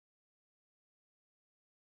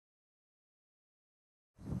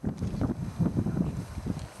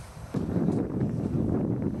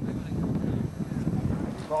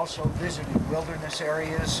We've also visited wilderness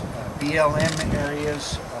areas, BLM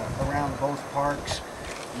areas around both parks.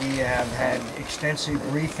 We have had extensive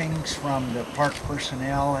briefings from the park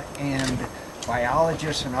personnel and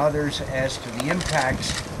biologists and others as to the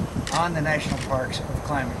impacts on the national parks of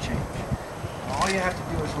climate change. All you have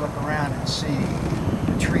to do is look around and see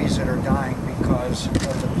the trees that are dying because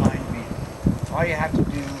of the pine beetle. All you have to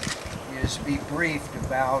do is be briefed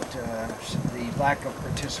about the lack of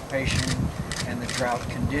participation and the drought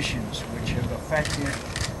conditions which have affected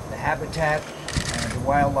the habitat, the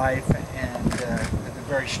wildlife, and the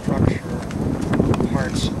very structure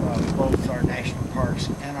parts of both our national parks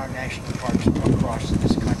and our national parks across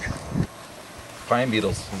this country. Pine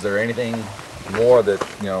beetles, is there anything more that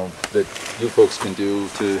that you folks can do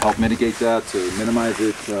to help mitigate that, to minimize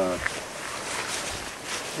it?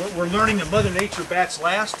 We're learning that Mother Nature bats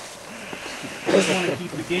last. We just want to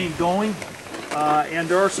keep the game going, and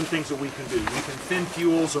there are some things that we can do. We can thin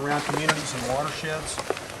fuels around communities and watersheds.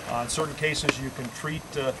 In certain cases, you can treat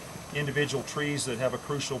individual trees that have a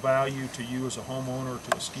crucial value to you as a homeowner,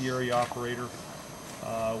 to a ski area operator.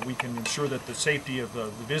 We can ensure that the safety of the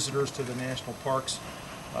visitors to the national parks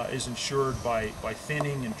is ensured by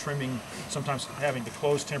thinning and trimming, sometimes having to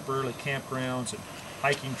close temporarily campgrounds and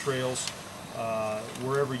hiking trails.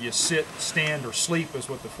 Wherever you sit, stand, or sleep is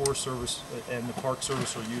what the Forest Service and the Park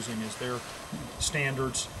Service are using as their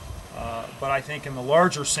standards. But I think in the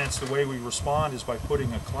larger sense, the way we respond is by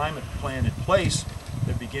putting a climate plan in place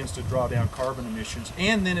that begins to draw down carbon emissions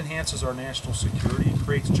and then enhances our national security and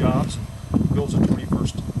creates jobs and builds a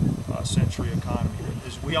 21st century economy.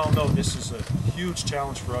 As we all know, this is a huge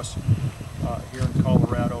challenge for us here in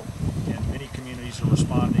Colorado, and many communities are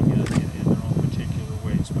responding in their own particular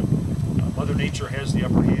ways. But Mother Nature has the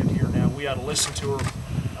upper hand here now. We ought to listen to her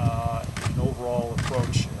in an overall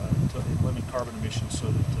approach to limit carbon emissions so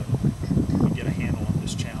that we get a handle on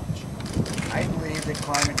this challenge. I believe that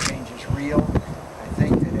climate change is real. I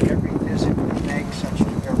think that every visit we make, such as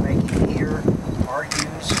we're making here,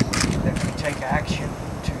 argues that we take action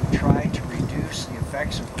to try to reduce the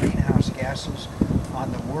effects of greenhouse gases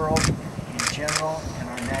on the world in general and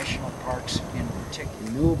our national parks in particular.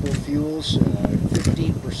 Renewable fuels,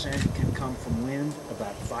 15% can come from wind,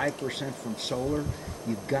 about 5% from solar.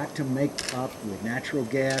 You've got to make up with natural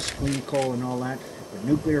gas, clean coal, and all that. But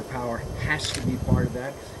nuclear power has to be part of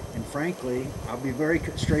that. And frankly, I'll be very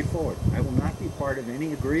straightforward. I will not be part of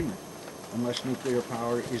any agreement unless nuclear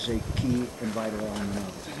power is a key and vital element of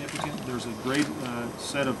it. Significant. There's a great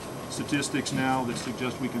set of statistics now that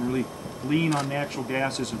suggest we can really lean on natural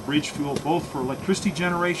gas as a bridge fuel, both for electricity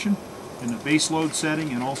generation in the baseload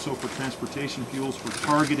setting and also for transportation fuels for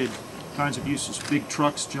targeted kinds of uses. Big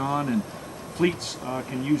trucks, John, and fleets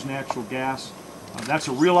can use natural gas. That's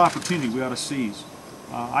a real opportunity we ought to seize.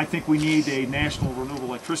 I think we need a national renewable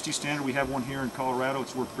electricity standard. We have one here in Colorado.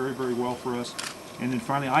 It's worked very, very well for us. And then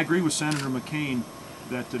finally, I agree with Senator McCain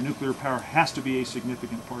that the nuclear power has to be a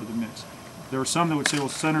significant part of the mix. There are some that would say, well,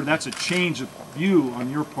 Senator, that's a change of view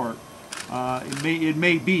on your part. It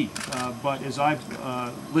may be, but as I've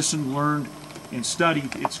listened, learned, and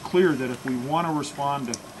studied, it's clear that if we want to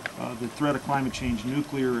respond to the threat of climate change,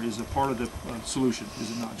 nuclear is a part of the solution,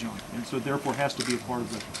 is it not, John? And so therefore has to be a part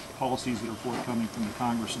of the policies that are forthcoming from the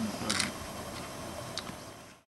Congress and the President.